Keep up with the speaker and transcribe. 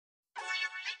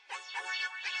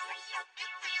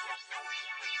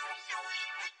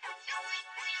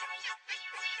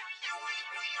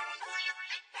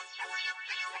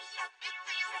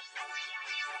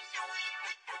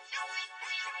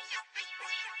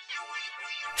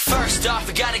First off,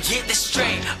 I gotta get this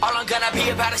straight. All I'm gonna be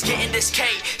about is getting this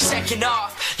cake. Second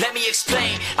off, let me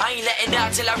explain. I ain't letting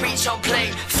out till I reach on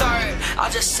play. Third,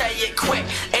 I'll just say it quick.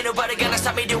 Ain't nobody gonna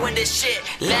stop me doing this shit.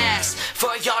 Last,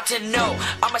 for y'all to know,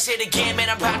 I'ma say it again, man,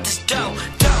 I'm about this dough.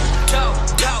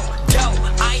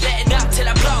 I ain't letting out till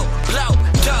I blow.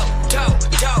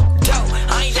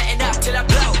 I ain't letting out till I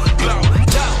blow.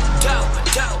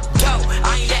 I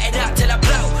ain't letting out till I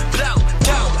blow.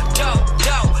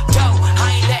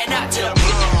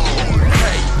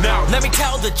 Let me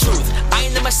tell the truth, I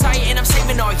ain't the messiah and I'm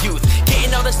saving our youth.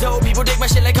 Getting all this dough, people dig my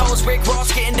shit like hoes. Rick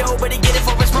Ross getting dough, but he get it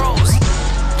for his rolls.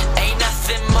 Ain't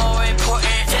nothing more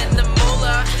important than the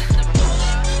moolah.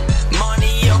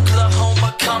 Money,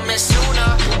 Oklahoma coming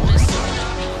sooner.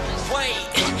 Wait,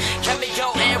 let me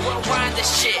go and rewind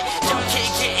this shit. Y'all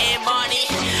can't get in money,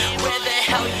 where the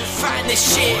hell you find this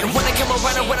shit? When I come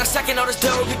around and when I'm stacking all this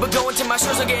dough, people go into my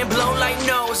shows, I'm getting blown like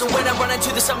nose. And when I run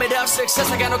into the summit of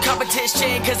success, I got no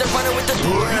competition, cause I'm running with the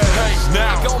hey,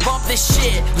 now I gon' bump this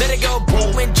shit, let it go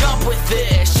boom and jump with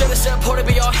this. Should've supported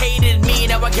but y'all hated me,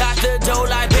 now I got the dough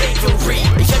like bakery.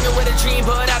 Youngin' with a dream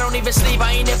but I don't even sleep,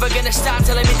 I ain't never gonna stop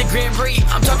till I meet the Grim Reap.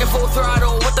 I'm talking full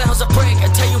throttle, what the hell's a break? I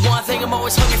tell you one thing, I'm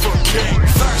always hungry for a cake.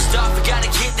 First off, I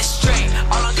gotta get this straight,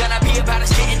 all I'm gonna be about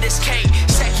is getting this cake.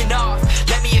 Second off,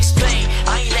 let me explain,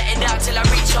 I ain't letting out till I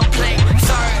reach on play.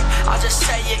 Third, I'll just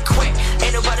say it quick,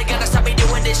 ain't nobody gonna stop me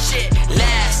doing this shit.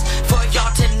 Last, for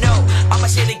y'all to know, I'ma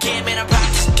say it again, man, I'm about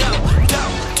this dough.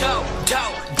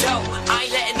 I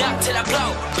ain't letting out till I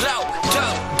blow.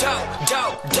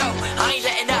 I ain't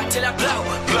letting out till I blow.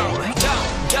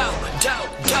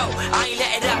 I ain't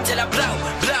letting out till I blow.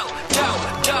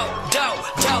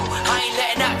 I ain't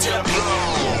letting out till I blow.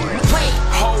 Wait,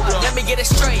 hold up, let me get it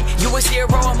straight. You was 0,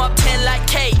 I'm up 10 like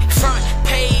K. Front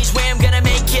page, where I'm gonna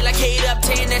make it like 8 up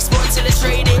 10, that's Sports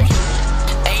Illustrated.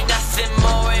 Ain't nothing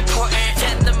more important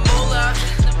than the moolah.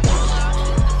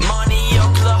 Money,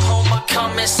 Oklahoma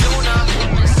coming sooner.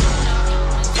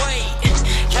 Wait,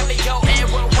 let me go and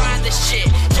rewind this shit.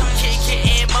 Y'all can't get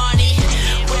in money,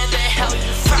 where the hell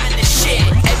you find this shit?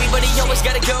 Everybody always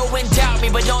gotta go and doubt me,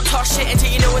 but don't talk shit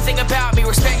until you know a thing about me.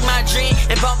 Respect my dream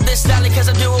and bump this loudly, cause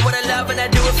I'm doing what I love and I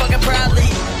do it fucking proudly.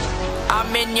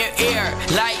 I'm in your ear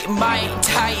like Mike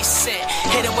Tyson,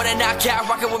 hit him with a knockout,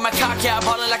 rockin' with my cock out,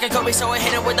 ballin' like a Kobe, so I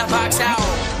hit him with the box out.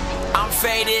 I'm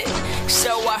faded,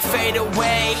 so I fade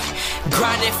away,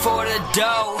 grinding for the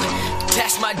dough,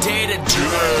 that's my day to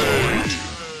day.